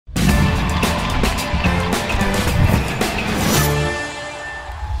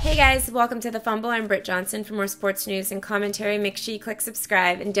guys, welcome to The Fumble. I'm Britt Johnson. For more sports news and commentary, make sure you click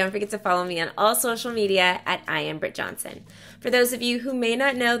subscribe and don't forget to follow me on all social media at I am Britt Johnson. For those of you who may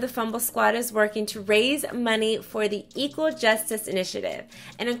not know, the Fumble Squad is working to raise money for the Equal Justice Initiative,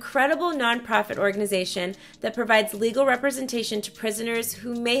 an incredible nonprofit organization that provides legal representation to prisoners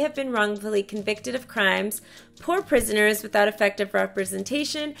who may have been wrongfully convicted of crimes, poor prisoners without effective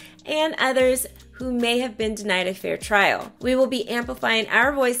representation, and others who may have been denied a fair trial. We will be amplifying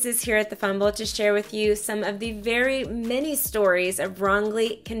our voices here at The Fumble to share with you some of the very many stories of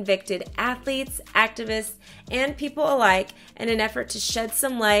wrongly convicted athletes, activists, and people alike in an effort to shed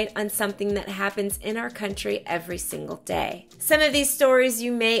some light on something that happens in our country every single day. Some of these stories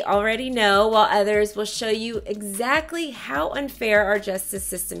you may already know, while others will show you exactly how unfair our justice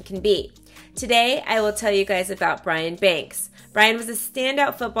system can be. Today, I will tell you guys about Brian Banks. Brian was a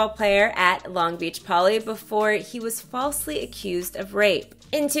standout football player at Long Beach Poly before he was falsely accused of rape.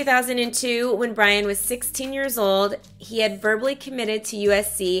 In 2002, when Brian was 16 years old, he had verbally committed to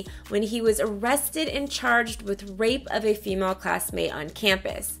USC when he was arrested and charged with rape of a female classmate on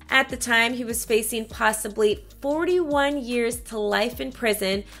campus. At the time, he was facing possibly 41 years to life in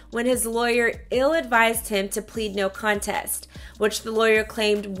prison when his lawyer ill-advised him to plead no contest, which the lawyer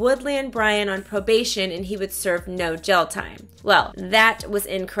claimed would land Brian on probation and he would serve no jail time. Well, that was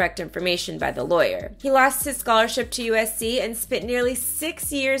incorrect information by the lawyer. He lost his scholarship to USC and spent nearly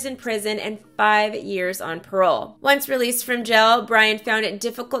 6 years in prison and 5 years on parole. Once released from jail, Brian found it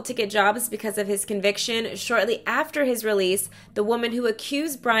difficult to get jobs because of his conviction. Shortly after his release, the woman who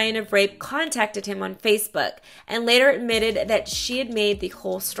accused Brian of rape contacted him on Facebook and later admitted that she had made the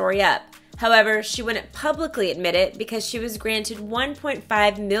whole story up. However, she wouldn't publicly admit it because she was granted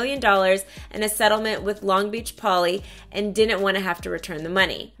 $1.5 million in a settlement with Long Beach Poly and didn't want to have to return the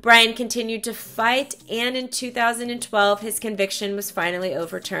money. Brian continued to fight, and in 2012, his conviction was finally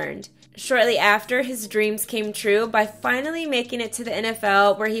overturned. Shortly after, his dreams came true by finally making it to the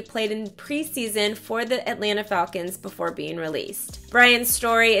NFL, where he played in preseason for the Atlanta Falcons before being released. Brian's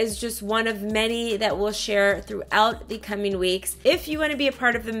story is just one of many that we'll share throughout the coming weeks. If you want to be a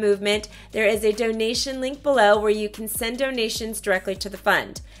part of the movement, there is a donation link below where you can send donations directly to the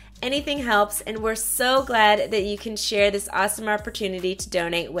fund. Anything helps, and we're so glad that you can share this awesome opportunity to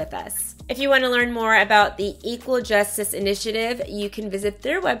donate with us. If you want to learn more about the Equal Justice Initiative, you can visit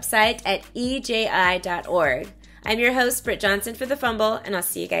their website at eji.org. I'm your host, Britt Johnson for The Fumble, and I'll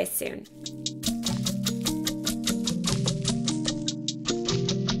see you guys soon.